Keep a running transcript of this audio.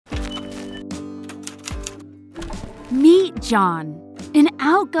Meet John, an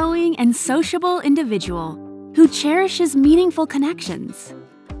outgoing and sociable individual who cherishes meaningful connections.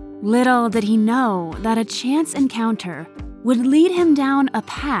 Little did he know that a chance encounter would lead him down a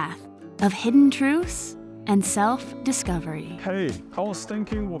path of hidden truths and self-discovery. Hey, I was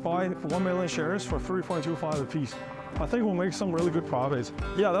thinking we'll buy 1 million shares for 3.25 apiece. I think we'll make some really good profits.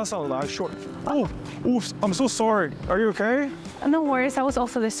 Yeah, that sounds nice. Sure. Oh, oops, I'm so sorry. Are you okay? No worries, I was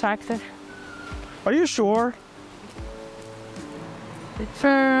also distracted. Are you sure?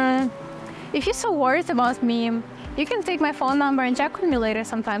 If you're so worried about me, you can take my phone number and check with me later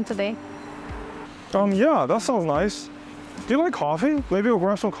sometime today. Yeah, that sounds nice. Do you like coffee? Maybe we'll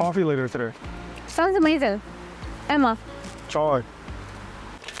grab some coffee later today. Sounds amazing. Emma. Ciao.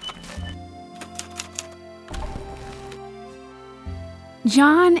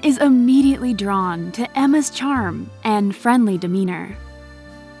 John is immediately drawn to Emma's charm and friendly demeanor.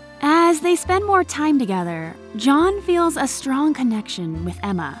 As they spend more time together, John feels a strong connection with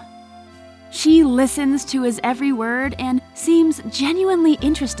Emma. She listens to his every word and seems genuinely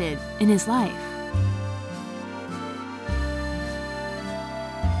interested in his life.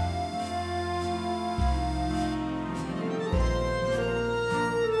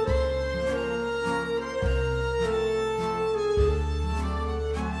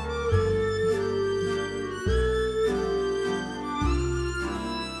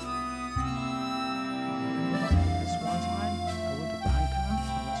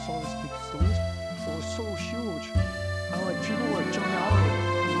 So huge. And like people were jumping out of it,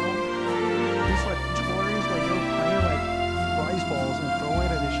 you know? These like toys where you're playing like rice balls and throwing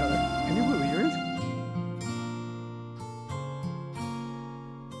it at each other. Can you believe it?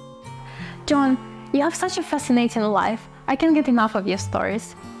 John, you have such a fascinating life. I can't get enough of your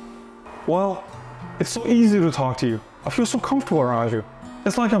stories. Well, it's so easy to talk to you. I feel so comfortable around you.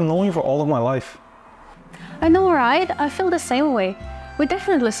 It's like I've known you for all of my life. I know, right? I feel the same way. We're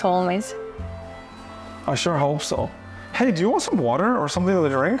definitely soulmates. I sure hope so. Hey, do you want some water or something to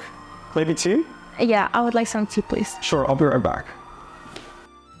drink? Maybe tea? Yeah, I would like some tea, please. Sure, I'll be right back.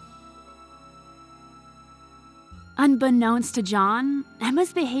 Unbeknownst to John,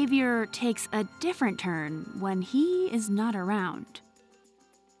 Emma's behavior takes a different turn when he is not around.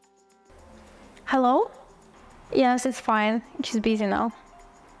 Hello? Yes, it's fine. She's busy now.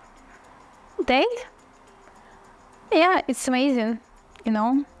 Date? Yeah, it's amazing. You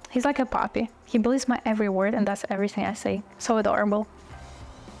know, he's like a puppy. He believes my every word and does everything I say. So adorable.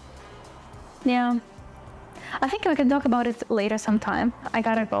 Yeah. I think we can talk about it later sometime. I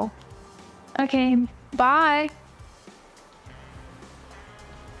gotta go. Okay, bye.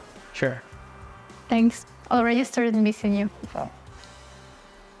 Sure. Thanks. Already started missing you. Oh.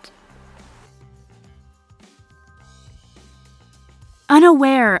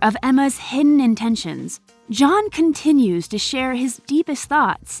 Unaware of Emma's hidden intentions, John continues to share his deepest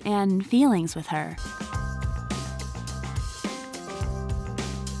thoughts and feelings with her.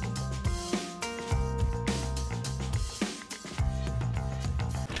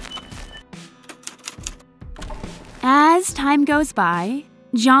 As time goes by,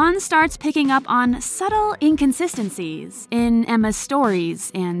 John starts picking up on subtle inconsistencies in Emma's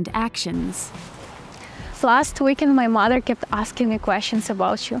stories and actions. Last weekend, my mother kept asking me questions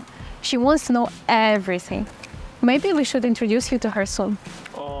about you. She wants to know everything. Maybe we should introduce you to her soon.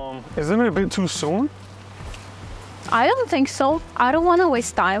 Isn't it a bit too soon? I don't think so. I don't want to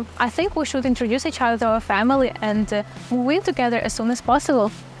waste time. I think we should introduce each other to our family and move in together as soon as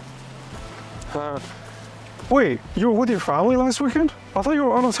possible. Wait, you were with your family last weekend? I thought you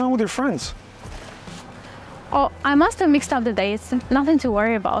were out of town with your friends. Oh, I must have mixed up the dates. Nothing to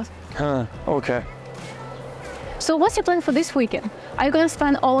worry about. Okay. So what's your plan for this weekend? Are you going to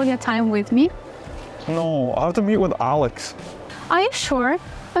spend all of your time with me? No, I have to meet with Alex. Are you sure?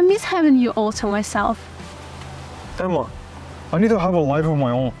 I miss having you all to myself. Emma, I need to have a life of my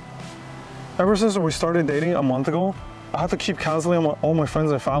own. Ever since we started dating a month ago, I had to keep canceling all my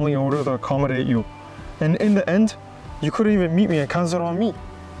friends and family in order to accommodate you. And in the end, you couldn't even meet me and cancel on me.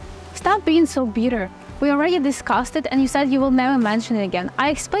 Stop being so bitter. We already discussed it and you said you will never mention it again.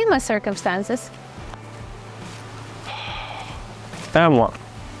 I explained my circumstances. Emma,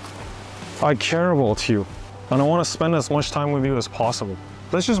 I care about you, and I want to spend as much time with you as possible.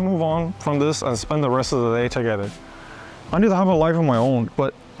 Let's just move on from this and spend the rest of the day together. I need to have a life of my own,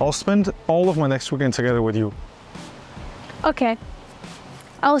 but I'll spend all of my next weekend together with you. Okay.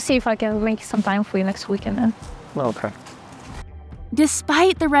 I'll see if I can make some time for you next weekend then. Okay.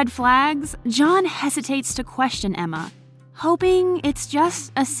 Despite the red flags, John hesitates to question Emma, hoping it's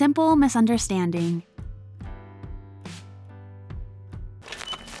just a simple misunderstanding.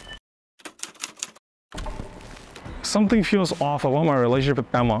 Something feels off about my relationship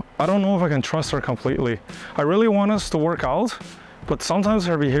with Emma. I don't know if I can trust her completely. I really want us to work out, but sometimes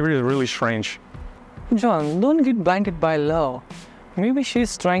her behavior is really strange. John, don't get blinded by love. Maybe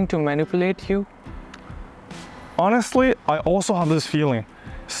she's trying to manipulate you. Honestly, I also have this feeling.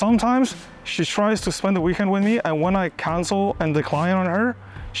 Sometimes she tries to spend the weekend with me, and when I cancel and decline on her,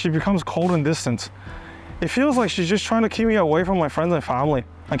 she becomes cold and distant. It feels like she's just trying to keep me away from my friends and family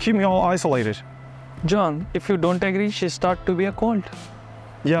and keep me all isolated. John, if you don't agree, she starts to be a cold.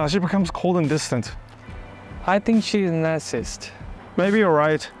 Yeah, she becomes cold and distant. I think she is a narcissist. Maybe you're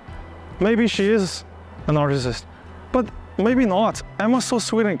right. Maybe she is a narcissist. But maybe not. Emma's so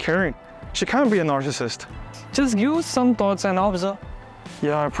sweet and caring. She can't be a narcissist. Just give some thoughts and observe.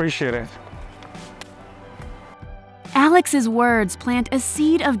 Yeah, I appreciate it. Alex's words plant a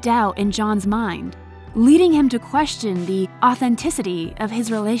seed of doubt in John's mind, leading him to question the authenticity of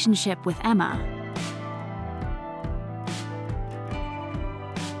his relationship with Emma.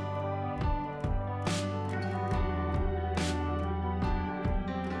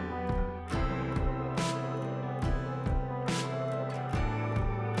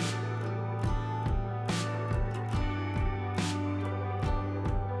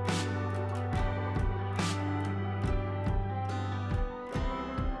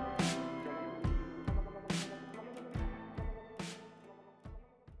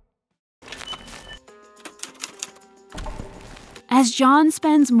 As John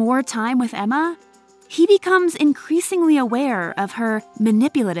spends more time with Emma, he becomes increasingly aware of her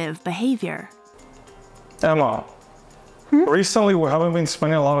manipulative behavior. Emma, recently we haven't been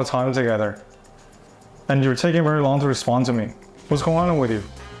spending a lot of time together, and you're taking very long to respond to me. What's going on with you?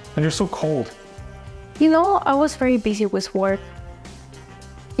 And you're so cold. I was very busy with work.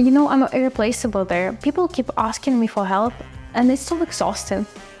 I'm irreplaceable there. People keep asking me for help, and it's so exhausting.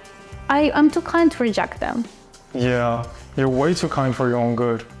 I'm too kind to reject them. Yeah, you're way too kind for your own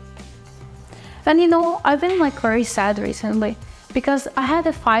good. And I've been very sad recently because I had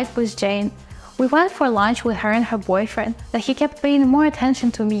a fight with Jane. We went for lunch with her and her boyfriend, that he kept paying more attention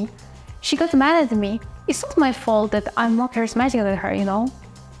to me. She got mad at me. It's not my fault that I'm more charismatic than her.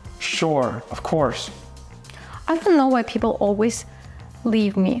 Sure, of course. I don't know why people always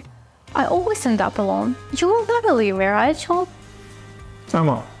leave me. I always end up alone. You will never leave me, right, John?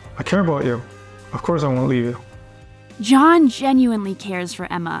 Emma, I care about you. Of course I won't leave you. John genuinely cares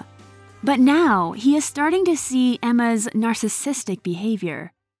for Emma, but now he is starting to see Emma's narcissistic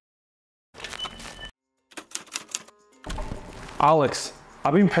behavior. Alex,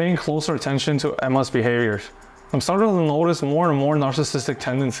 I've been paying closer attention to Emma's behaviors. I'm starting to notice more and more narcissistic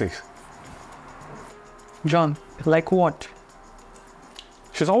tendencies. John, like what?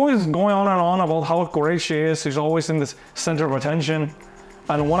 She's always going on about how great she is. She's always in the center of attention.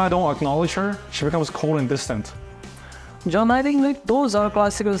 And when I don't acknowledge her, she becomes cold and distant. John, I think those are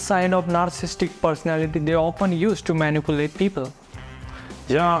classical signs of narcissistic personality they often use to manipulate people.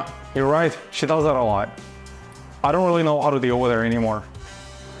 Yeah, you're right. She does that a lot. I don't really know how to deal with her anymore.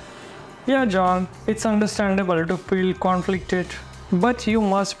 Yeah, John, it's understandable to feel conflicted, but you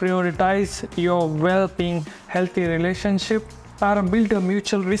must prioritize your well-being. Healthy relationship are built on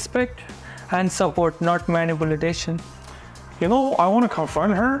mutual respect and support, not manipulation. I want to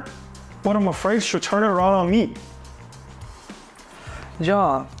confront her, but I'm afraid she'll turn it around on me.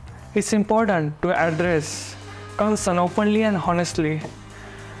 John, it's important to address concern openly and honestly.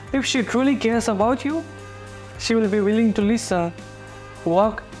 If she truly cares about you, she will be willing to listen,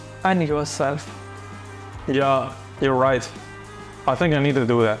 work on yourself. Yeah, you're right. I think I need to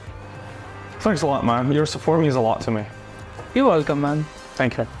do that. Thanks a lot, man. Your support means a lot to me. You're welcome, man.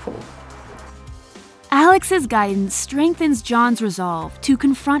 Thank you. Alex's guidance strengthens John's resolve to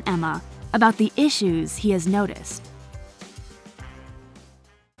confront Emma about the issues he has noticed.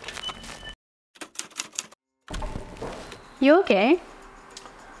 You okay?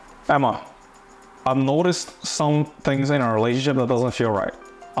 Emma, I've noticed some things in our relationship that doesn't feel right.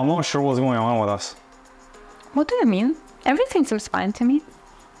 I'm not sure what's going on with us. What do you mean? Everything seems fine to me.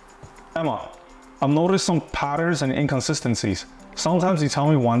 Emma, I've noticed some patterns and inconsistencies. Sometimes you tell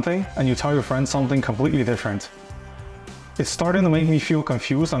me one thing and you tell your friend something completely different. It's starting to make me feel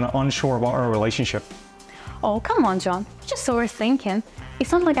confused and unsure about our relationship. Oh, come on, John. You're just overthinking.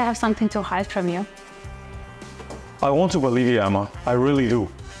 It's not like I have something to hide from you. I want to believe you, Emma. I really do.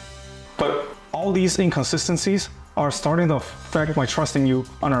 But all these inconsistencies are starting to affect my trust in you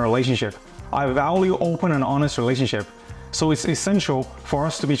and our relationship. I value open and honest relationship, so it's essential for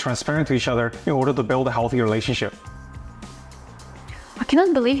us to be transparent to each other in order to build a healthy relationship. I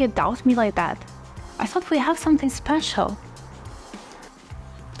cannot believe you doubt me like that. I thought we have something special.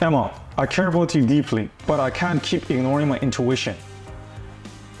 Emma, I care about you deeply, but I can't keep ignoring my intuition.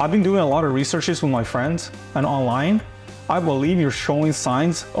 I've been doing a lot of researches with my friends, and online, I believe you're showing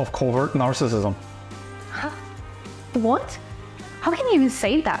signs of covert narcissism. What? How can you even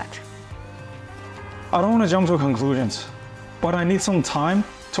say that? I don't want to jump to conclusions, but I need some time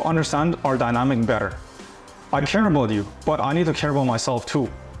to understand our dynamic better. I care about you, but I need to care about myself too.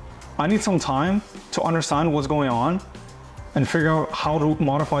 I need some time to understand what's going on and figure out how to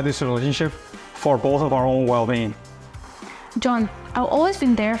modify this relationship for both of our own well-being. John, I've always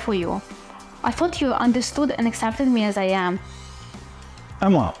been there for you. I thought you understood and accepted me as I am.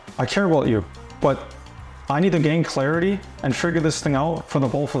 Emma, I care about you, but I need to gain clarity and figure this thing out for the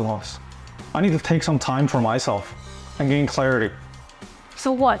both of us. I need to take some time for myself and gain clarity.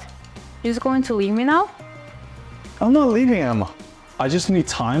 So what? You're just going to leave me now? I'm not leaving, Emma. I just need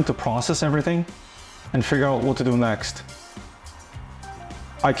time to process everything and figure out what to do next.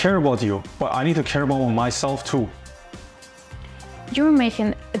 I care about you, but I need to care about myself too. You're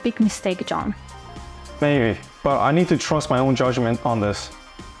making a big mistake, John. Maybe, but I need to trust my own judgment on this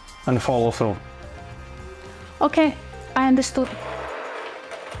and follow through. Okay, I understood.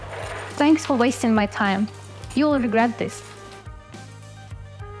 Thanks for wasting my time. You'll regret this.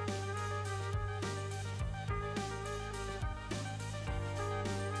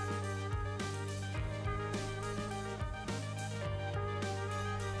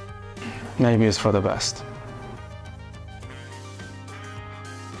 Maybe it's for the best.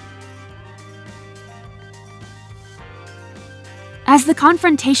 As the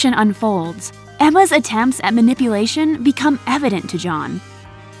confrontation unfolds, Emma's attempts at manipulation become evident to John.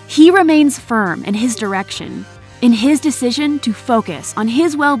 He remains firm in his direction, in his decision to focus on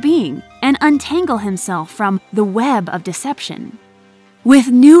his well-being and untangle himself from the web of deception. With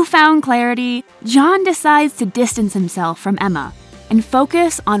newfound clarity, John decides to distance himself from Emma and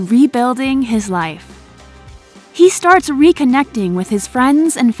focus on rebuilding his life. He starts reconnecting with his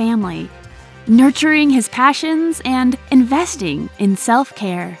friends and family, nurturing his passions and investing in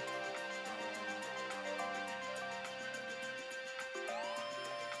self-care.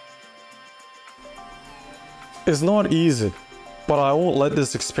 It's not easy, but I won't let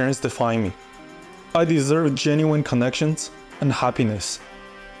this experience define me. I deserve genuine connections and happiness.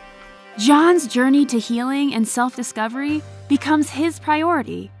 John's journey to healing and self-discovery becomes his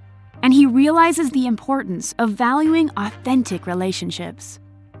priority, and he realizes the importance of valuing authentic relationships.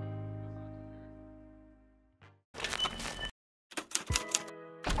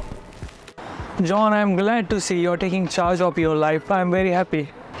 John, I'm glad to see you're taking charge of your life. I'm very happy.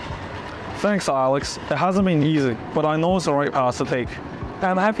 Thanks, Alex. It hasn't been easy, but I know it's the right path to take.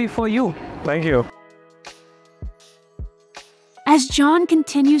 I'm happy for you. Thank you. As John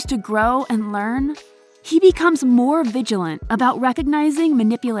continues to grow and learn, he becomes more vigilant about recognizing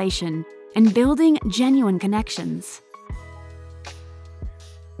manipulation and building genuine connections.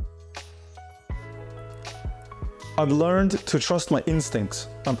 I've learned to trust my instincts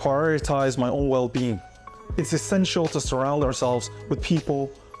and prioritize my own well-being. It's essential to surround ourselves with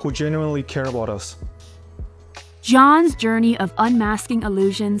people who genuinely care about us. John's journey of unmasking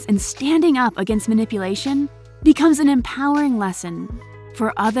illusions and standing up against manipulation becomes an empowering lesson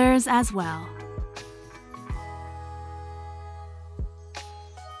for others as well.